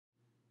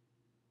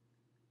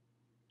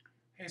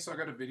Hey, so I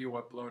got a video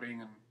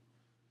uploading,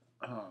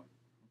 and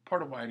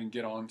part of why I didn't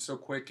get on so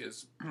quick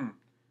is I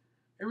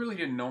really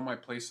didn't know my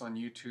place on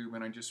YouTube,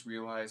 and I just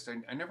realized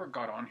I never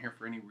got on here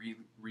for any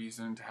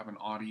reason to have an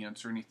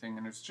audience or anything,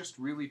 and it's just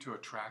really to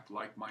attract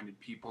like-minded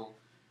people,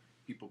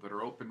 people that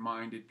are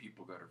open-minded,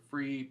 people that are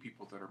free,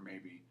 people that are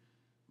maybe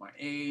my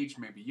age,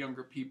 maybe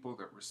younger people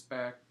that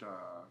respect,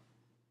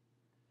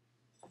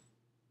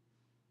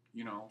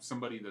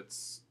 somebody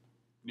that's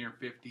near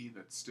 50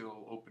 that's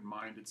still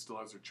open-minded, still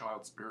has their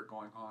child spirit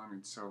going on,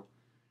 and so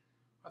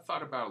I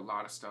thought about a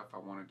lot of stuff I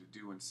wanted to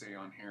do and say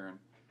on here, and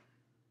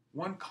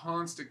one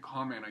constant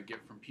comment I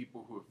get from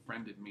people who have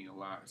friended me a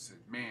lot is said,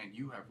 "Man,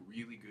 you have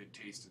really good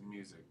taste in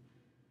music,"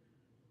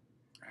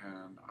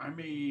 and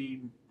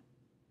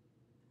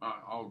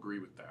I'll agree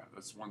with that.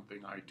 That's one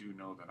thing I do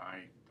know, that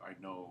I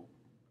know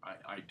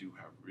I do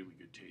have really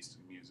good taste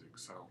in music.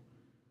 So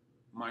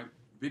my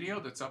video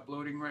that's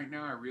uploading right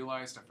now, I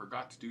realized I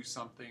forgot to do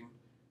something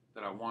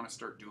that I want to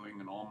start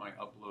doing in all my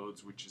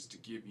uploads, which is to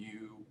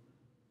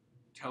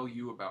tell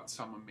you about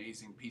some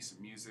amazing piece of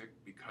music,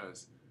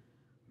 because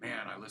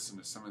man, I listen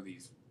to some of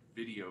these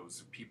videos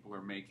that people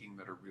are making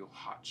that are real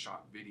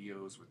hotshot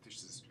videos with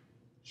this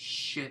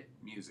shit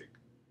music,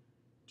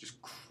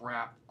 just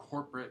crap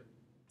corporate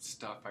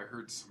stuff. I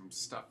heard some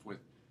stuff with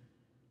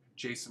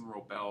Jason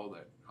Robel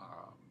that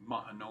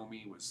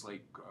Mahanomi was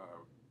like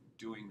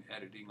doing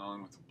editing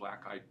on with the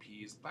Black Eyed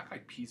Peas. Black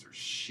Eyed Peas are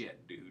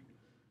shit, dude.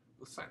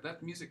 Looks like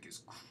that music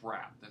is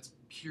crap. That's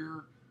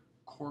pure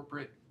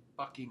corporate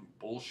fucking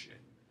bullshit.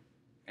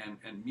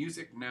 And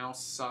music now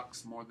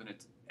sucks more than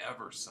it's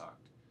ever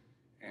sucked.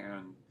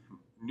 And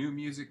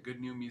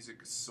good new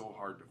music is so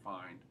hard to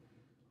find.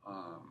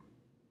 Um,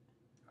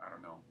 I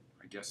don't know.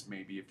 I guess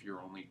maybe if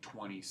you're only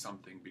 20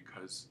 something,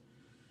 because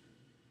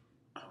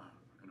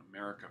in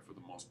America, for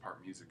the most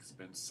part, music has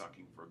been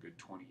sucking for a good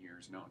 20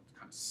 years now. It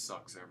kind of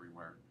sucks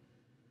everywhere.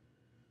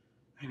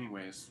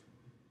 Anyways,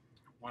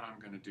 what I'm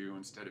going to do,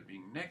 instead of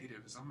being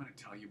negative, is I'm going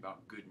to tell you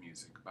about good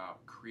music,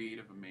 about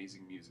creative,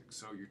 amazing music.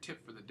 So your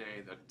tip for the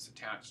day that's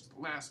attached to the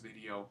last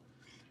video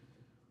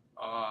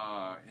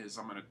is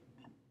I'm going to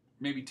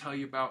maybe tell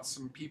you about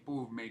some people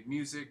who've made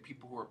music,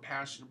 people who are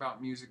passionate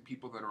about music,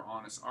 people that are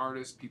honest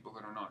artists, people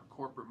that are not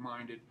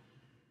corporate-minded.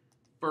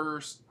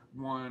 First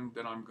one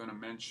that I'm going to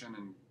mention,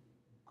 and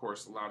of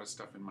course a lot of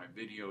stuff in my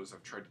videos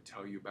I've tried to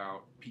tell you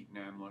about, Pete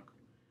Namlick,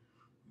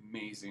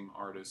 amazing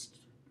artist,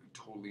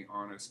 totally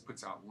honest,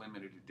 puts out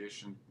limited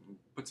edition,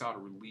 puts out a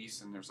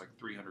release, and there's like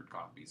 300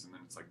 copies, and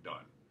then it's like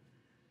done.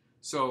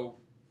 So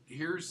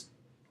here's,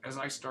 as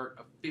I start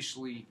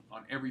officially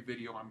on every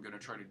video, I'm going to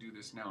try to do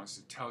this now, is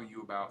to tell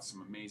you about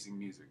some amazing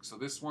music. So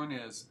this one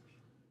is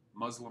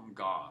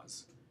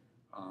Muslimgauze.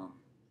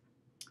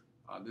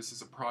 This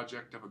is a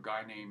project of a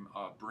guy named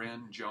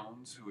Bryn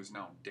Jones, who is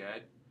now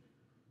dead,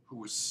 who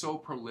was so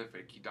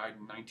prolific. He died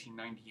in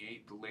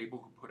 1998. The label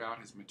who put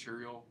out his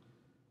material,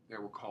 they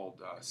were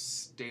called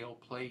Stale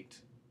Plate.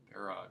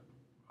 They're a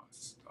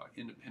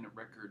independent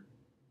record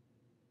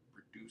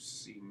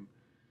producing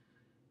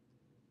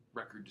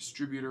record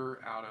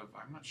distributor out of,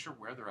 I'm not sure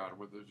where they're out of,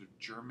 whether it's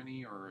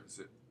Germany or are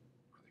they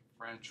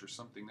French or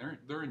something.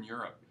 They're in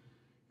Europe,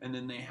 and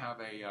then they have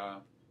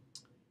a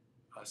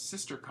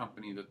sister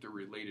company that they're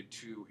related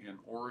to in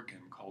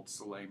Oregon called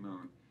Soleil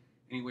Moon.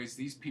 Anyways,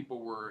 these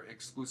people were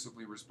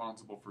exclusively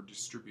responsible for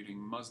distributing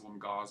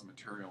Muslimgauze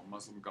material.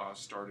 Muslimgauze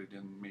started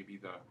in maybe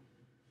the,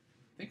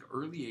 I think,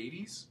 early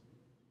 80s,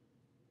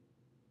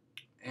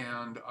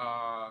 and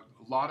a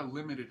lot of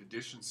limited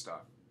edition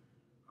stuff.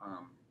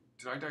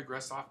 Did I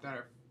digress off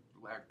that?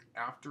 Like,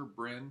 after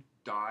Bryn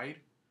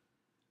died,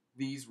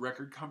 these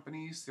record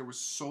companies, there was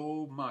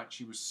so much,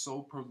 he was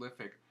so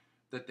prolific,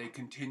 that they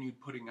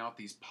continued putting out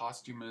these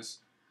posthumous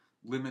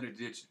limited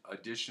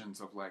editions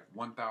of like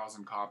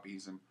 1,000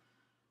 copies. And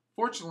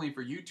fortunately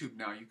for YouTube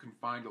now, you can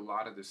find a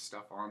lot of this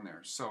stuff on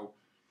there. So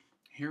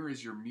here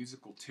is your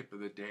musical tip of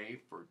the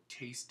day for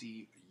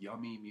tasty,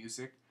 yummy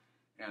music.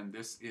 And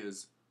this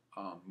is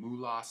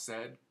Mullah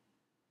Said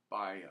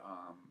by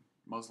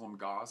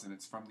Muslimgauze, and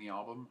it's from the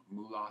album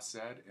Mullah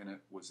Said, and it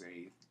was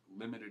a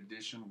limited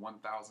edition,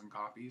 1,000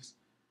 copies.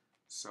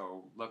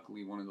 So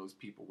luckily one of those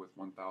people with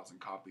 1,000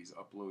 copies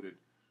uploaded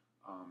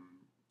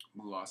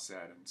Mullah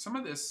Said. And some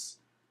of this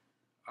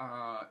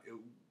it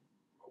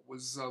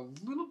was a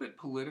little bit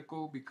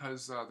political,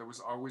 because there was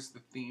always the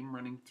theme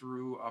running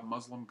through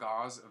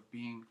Muslimgauze of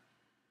being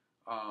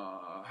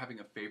having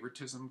a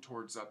favoritism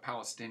towards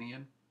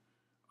Palestinian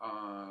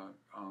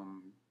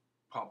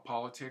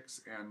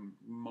politics, and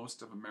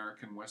most of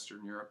American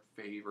Western Europe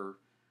favor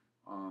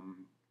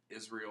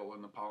Israel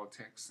in the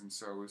politics, and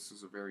so this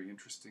is a very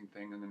interesting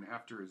thing. And then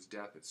after his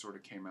death, it sort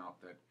of came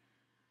out that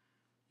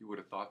you would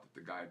have thought that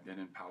the guy had been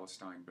in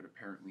Palestine, but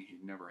apparently he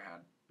never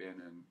had been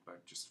in,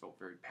 but just felt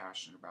very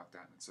passionate about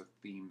that. And it's a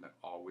theme that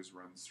always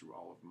runs through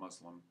all of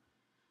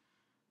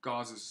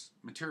Muslimgauze's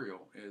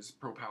material, is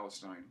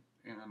pro-Palestine.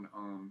 And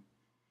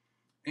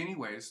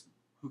anyways,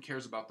 who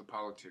cares about the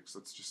politics?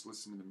 Let's just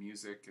listen to the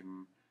music.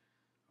 And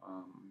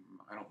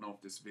I don't know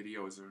if this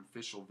video is an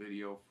official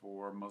video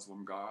for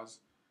Muslimgauze.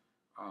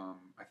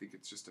 I think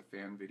it's just a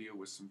fan video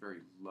with some very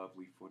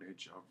lovely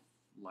footage of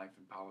life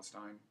in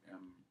Palestine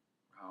and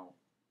how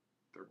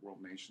third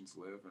world nations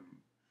live, and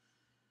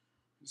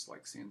just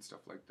like seeing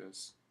stuff like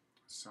this.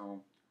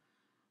 So,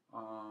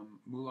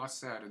 Mullah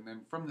said, and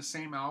then from the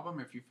same album,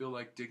 if you feel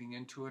like digging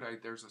into it,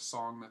 there's a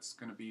song that's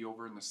going to be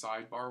over in the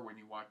sidebar when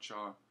you watch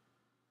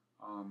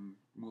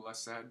Mullah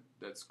said,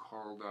 that's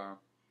called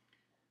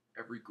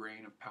Every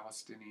Grain of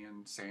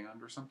Palestinian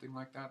Sand or something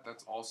like that.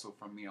 That's also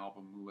from the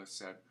album Mullah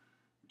said,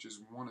 which is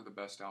one of the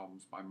best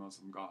albums by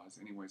Muslimgauze.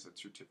 Anyways,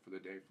 that's your tip for the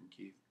day from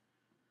Keith.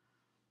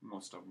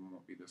 Most of them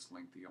won't be this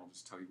lengthy. I'll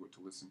just tell you what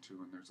to listen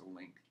to, and there's a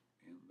link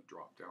in the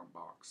drop-down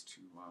box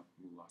to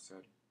Mullah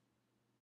said.